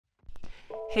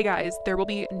Hey guys, there will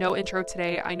be no intro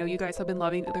today. I know you guys have been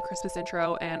loving the Christmas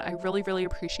intro and I really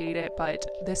appreciate it, but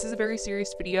this is a very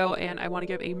serious video and I want to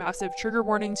give a massive trigger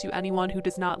warning to anyone who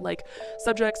does not like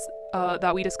subjects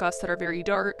that we discuss that are very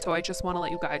dark. So I just want to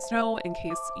let you guys know in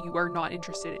case you are not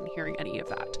interested in hearing any of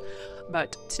that.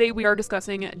 But today we are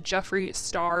discussing Jeffree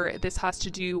Star. This has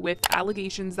to do with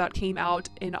allegations that came out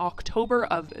in October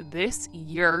of this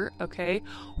year, okay?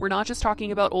 We're not just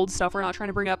talking about old stuff. We're not trying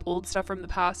to bring up old stuff from the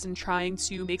past and trying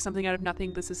to make something out of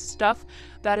nothing. This is stuff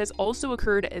that has also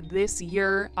occurred this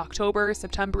year, October,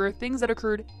 September, things that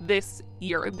occurred this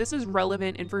year. This is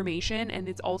relevant information and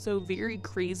it's also very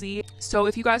crazy. So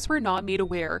if you guys were not made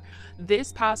aware,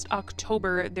 this past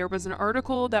October there was an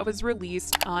article that was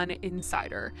released on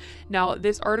Insider. Now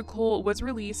this article was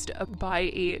released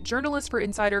by a journalist for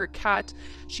Insider, Kat.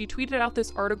 She tweeted out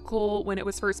this article when it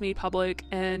was first made public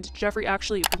and Jeffree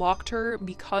actually blocked her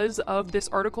because of this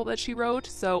article that she wrote.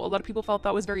 So a lot of people felt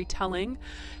that was very telling.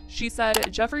 She said,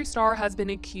 Jeffree Star has been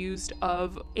accused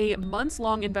of a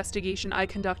months-long investigation I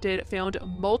conducted found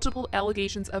multiple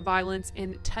allegations of violence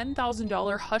and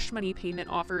 $10,000 hush money payment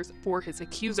offers for his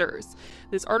accusers.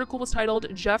 This article was titled,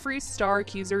 Jeffree Star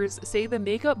accusers say the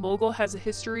makeup mogul has a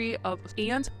history of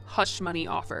and hush money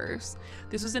offers.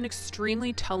 This is an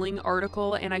extremely telling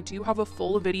article and I do have a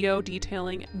full video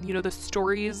detailing, the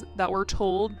stories that were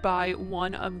told by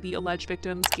one of the alleged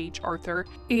victims, Gage Arthur,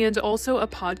 and also a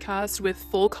podcast with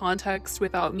full context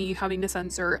without me having to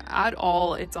censor at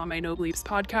all. It's on my No Bleeps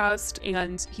podcast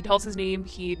and he tells his name.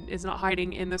 He is not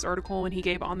hiding in this article when he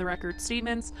gave on the record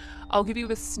statements. I'll give you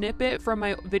a snippet from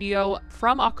my video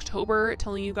from October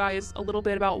telling you guys a little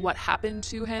bit about what happened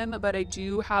to him, but I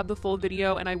do have the full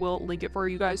video and I will link it for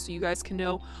you guys so you guys can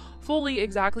know fully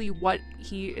exactly what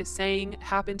he is saying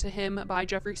happened to him by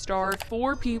Jeffree Star.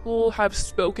 4 people have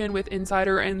spoken with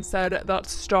Insider and said that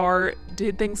Star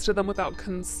did things to them without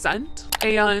consent,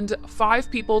 and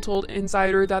 5 people told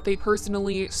Insider that they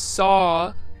personally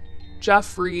saw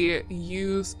Jeffree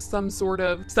use some sort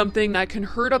of something that can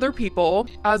hurt other people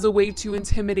as a way to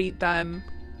intimidate them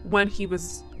when he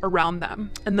was around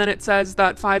them. And then it says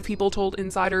that 5 people told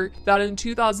Insider that in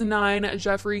 2009,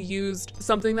 Jeffree used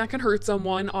something that can hurt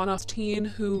someone on a teen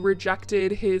who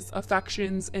rejected his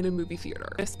affections in a movie theater.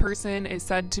 This person is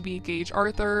said to be Gage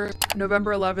Arthur.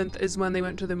 November 11th is when they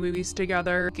went to the movies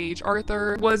together. Gage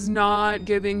Arthur was not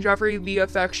giving Jeffree the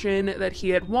affection that he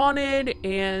had wanted,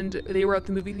 and they were at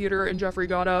the movie theater and Jeffree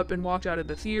got up and walked out of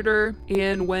the theater.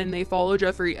 And when they followed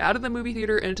Jeffree out of the movie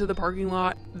theater into the parking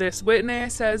lot, this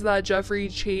witness says that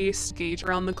Jeffree chased Gage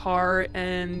around the car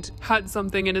and had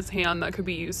something in his hand that could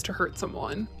be used to hurt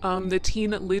someone. The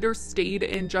teen later stayed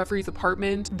in Jeffree's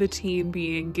apartment, the teen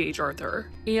being Gage Arthur,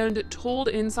 and told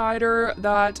Insider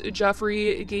that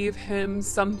Jeffree gave him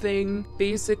something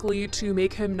basically to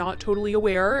make him not totally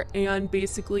aware, and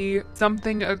basically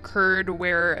something occurred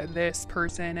where this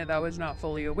person that was not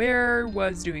fully aware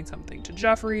was doing something to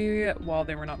Jeffree while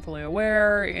they were not fully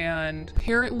aware, and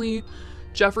apparently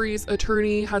Jeffree's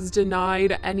attorney has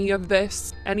denied any of the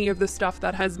stuff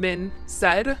that has been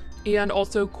said and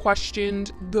also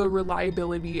questioned the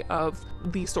reliability of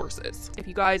the sources. If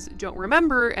you guys don't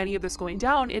remember any of this going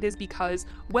down, it is because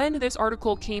when this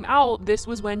article came out, this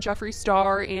was when Jeffree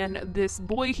Star and this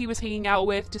boy he was hanging out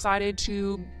with decided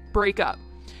to break up.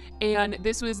 And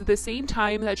this was the same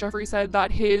time that Jeffree said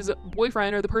that his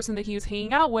boyfriend, or the person that he was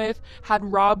hanging out with, had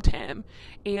robbed him.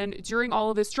 And during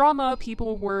all of this drama,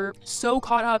 people were so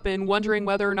caught up in wondering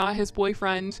whether or not his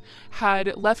boyfriend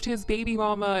had left his baby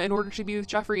mama in order to be with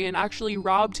Jeffree and actually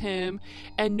robbed him,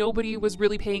 and nobody was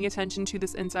really paying attention to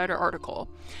this Insider article.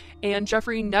 And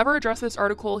Jeffree never addressed this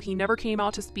article. He never came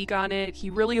out to speak on it.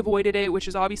 He really avoided it, which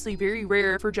is obviously very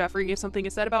rare for Jeffree. If something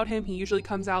is said about him, he usually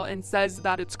comes out and says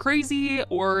that it's crazy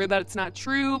or that it's not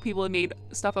true. People have made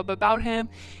stuff up about him.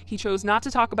 He chose not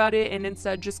to talk about it and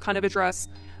instead just kind of address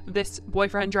this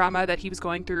boyfriend drama that he was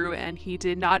going through, and he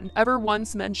did not ever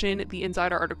once mention the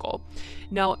Insider article.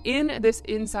 Now, in this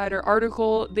Insider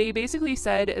article, they basically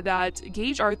said that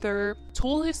Gage Arthur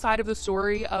told his side of the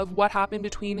story of what happened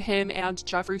between him and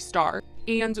Jeffree Star.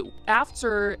 And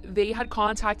after they had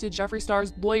contacted Jeffree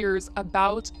Star's lawyers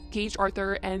about Gage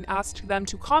Arthur and asked them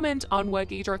to comment on what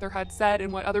Gage Arthur had said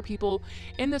and what other people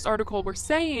in this article were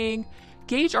saying,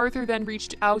 Gage Arthur then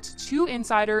reached out to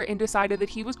Insider and decided that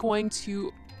he was going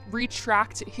to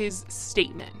retract his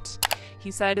statement. He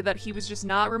said that he was just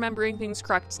not remembering things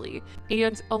correctly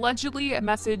and allegedly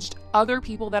messaged other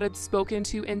people that had spoken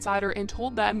to Insider and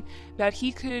told them that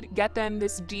he could get them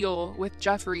this deal with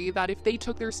Jeffree, that if they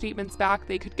took their statements back,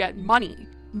 they could get money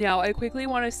Now, I quickly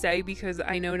want to say, because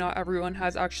I know not everyone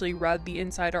has actually read the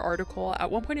Insider article,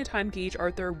 at one point in time, Gage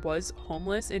Arthur was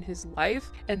homeless in his life,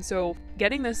 and so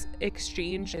getting this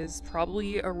exchange is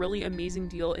probably a really amazing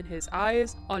deal in his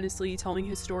eyes. Honestly, telling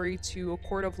his story to a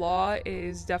court of law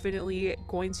is definitely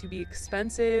going to be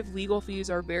expensive. Legal fees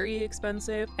are very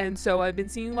expensive, and so I've been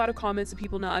seeing a lot of comments of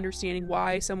people not understanding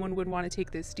why someone would want to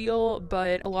take this deal,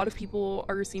 but a lot of people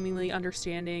are seemingly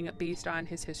understanding based on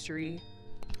his history.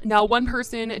 Now, one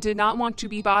person did not want to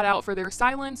be bought out for their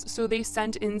silence, so they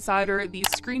sent Insider these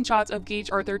screenshots of Gage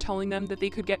Arthur telling them that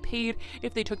they could get paid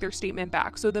if they took their statement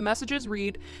back. So the messages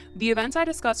read, "The events I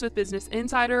discussed with Business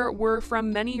Insider were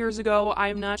from many years ago. I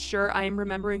am not sure I am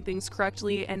remembering things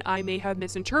correctly, and I may have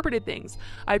misinterpreted things.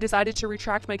 I've decided to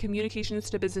retract my communications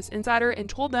to Business Insider and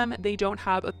told them they don't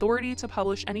have authority to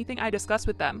publish anything I discuss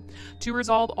with them. To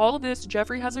resolve all of this,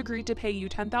 Jeffree has agreed to pay you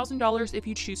 $10,000 if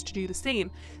you choose to do the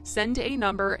same. Send a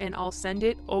number and I'll send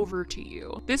it over to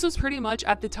you." This was pretty much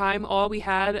at the time all we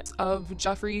had of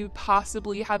Jeffree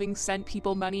possibly having sent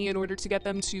people money in order to get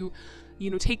them to,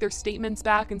 take their statements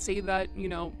back and say that,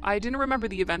 I didn't remember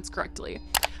the events correctly.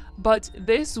 But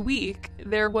this week,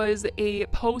 there was a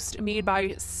post made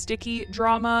by Sticky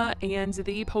Drama, and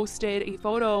they posted a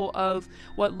photo of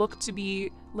what looked to be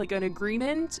like an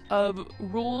agreement of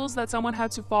rules that someone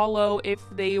had to follow if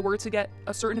they were to get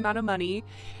a certain amount of money,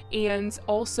 and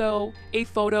also a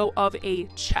photo of a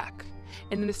check.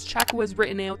 And this check was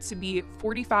written out to be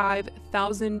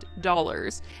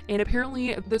 $45,000. And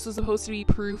apparently this was supposed to be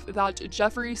proof that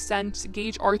Jeffree sent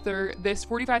Gage Arthur this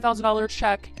 $45,000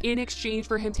 check in exchange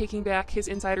for him taking back his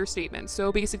insider statement.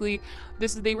 So basically,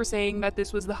 they were saying that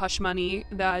this was the hush money,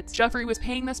 that Jeffree was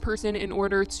paying this person in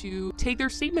order to take their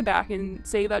statement back and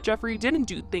say that Jeffree didn't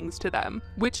do things to them,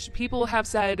 which people have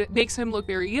said makes him look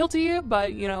very guilty.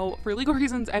 But, for legal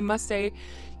reasons, I must say,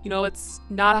 it's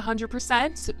not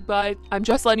 100%, but I'm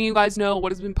just letting you guys know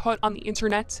what has been put on the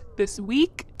internet this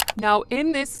week. Now,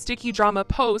 in this Sticky Drama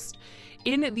post,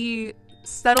 in the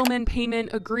settlement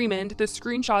payment agreement, the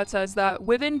screenshot says that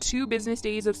within 2 business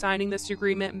days of signing this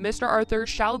agreement, Mr. Arthur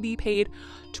shall be paid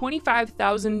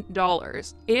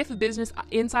 $25,000. If Business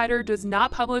Insider does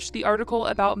not publish the article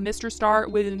about Mr. Star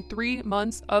within 3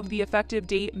 months of the effective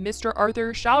date, Mr.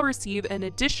 Arthur shall receive an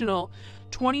additional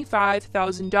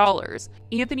 $25,000.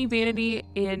 Anthony Vanity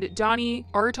and Donnie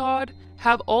Artaud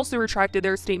have also retracted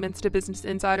their statements to Business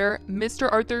Insider.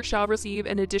 Mr. Arthur shall receive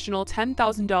an additional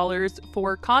 $10,000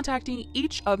 for contacting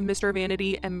each of Mr.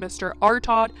 Vanity and Mr.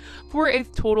 Artaud for a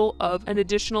total of an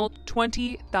additional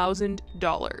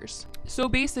 $20,000. So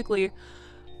basically,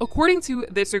 according to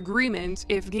this agreement,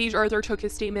 if Gage Arthur took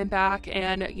his statement back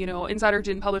and, Insider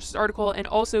didn't publish this article, and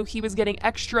also he was getting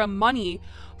extra money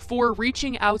for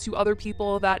reaching out to other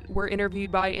people that were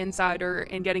interviewed by Insider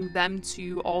and getting them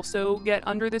to also get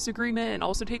under this agreement and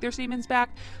also take their statements back.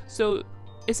 So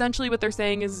essentially what they're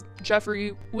saying is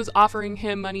Jeffree was offering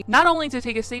him money not only to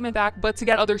take his statement back, but to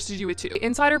get others to do it too.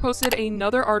 Insider posted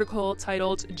another article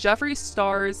titled "Jeffree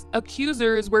Star's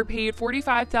Accusers Were Paid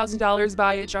 $45,000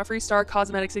 by Jeffree Star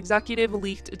Cosmetics Executive,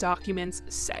 Leaked Documents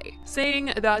Say,"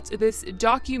 saying that this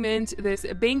document, this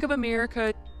Bank of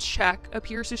America check,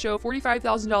 appears to show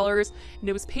 $45,000, and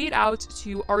it was paid out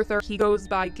to Arthur. He goes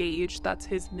by Gage, that's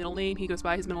his middle name. He goes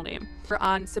by his middle name.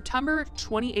 On September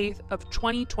 28th of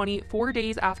 2020, 4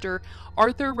 days after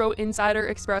Arthur wrote Insider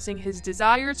expressing his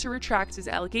desire to retract his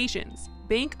allegations.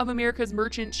 Bank of America's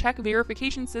merchant check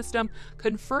verification system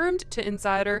confirmed to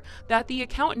Insider that the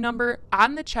account number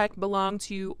on the check belonged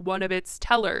to one of its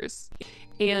tellers,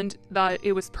 and that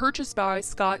it was purchased by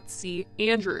Scott C.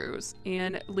 Andrews.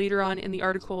 And later on in the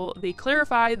article, they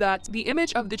clarify that the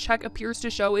image of the check appears to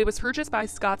show it was purchased by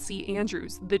Scott C.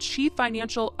 Andrews, the Chief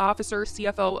Financial Officer,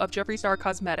 CFO of Jeffree Star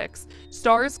Cosmetics,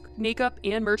 Star's Makeup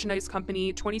and Merchandise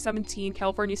Company. 2017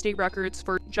 California State Records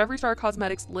for Jeffree Star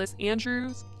Cosmetics lists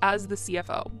Andrews as the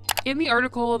CFO. In the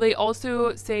article, they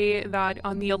also say that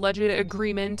on the alleged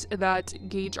agreement that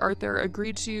Gage Arthur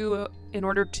agreed to in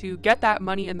order to get that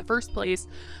money in the first place,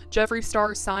 Jeffree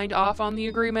Star signed off on the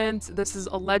agreement. This is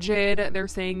alleged. They're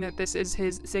saying that this is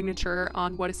his signature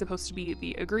on what is supposed to be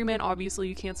the agreement. Obviously,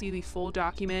 you can't see the full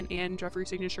document and Jeffree's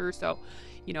signature, so,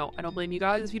 I don't blame you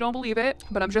guys if you don't believe it,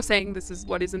 but I'm just saying this is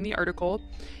what is in the article.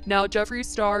 Now, Jeffree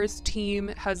Star's team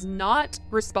has not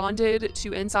responded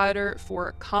to Insider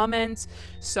for comment,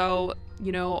 so,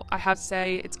 I have to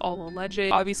say it's all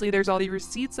alleged. Obviously, there's all the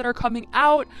receipts that are coming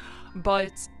out,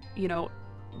 but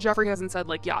Jeffree hasn't said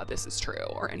like, yeah, this is true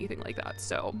or anything like that.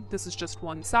 So this is just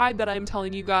one side that I'm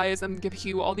telling you guys. I'm giving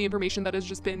you all the information that has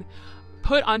just been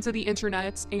put onto the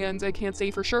internet, and I can't say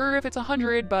for sure if it's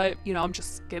 100, but you know, I'm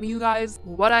just giving you guys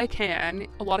what I can.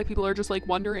 A lot of people are just like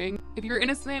wondering, if you're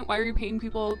innocent, why are you paying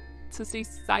people to stay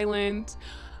silent?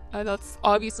 That's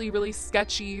obviously really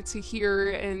sketchy to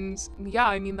hear, and yeah,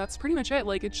 I mean, that's pretty much it.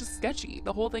 Like, it's just sketchy.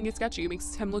 The whole thing is sketchy. It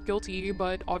makes him look guilty,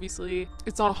 but obviously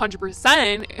it's not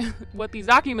 100% what these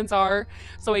documents are,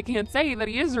 so I can't say that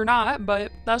he is or not,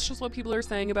 but that's just what people are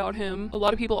saying about him. A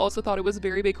lot of people also thought it was a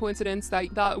very big coincidence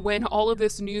that when all of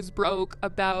this news broke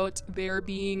about there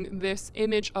being this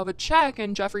image of a check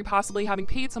and Jeffree possibly having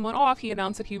paid someone off, he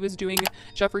announced that he was doing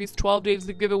Jeffree's 12 days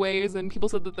of giveaways, and people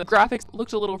said that the graphics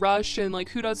looked a little rushed, and like,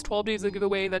 who does 12 days of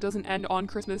giveaway that doesn't end on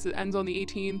Christmas? It ends on the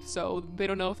 18th, so they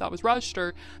don't know if that was rushed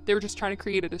or they were just trying to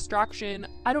create a distraction.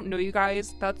 I don't know, you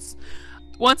guys. That's,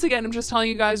 once again, I'm just telling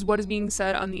you guys what is being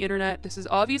said on the internet. This is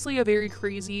obviously a very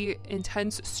crazy,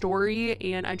 intense story,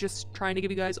 and I'm just trying to give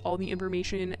you guys all the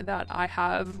information that I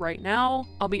have right now.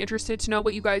 I'll be interested to know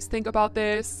what you guys think about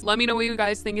this. Let me know what you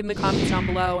guys think in the comments down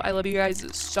below. I love you guys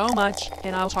so much,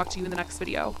 and I'll talk to you in the next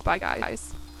video. Bye,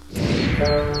 guys.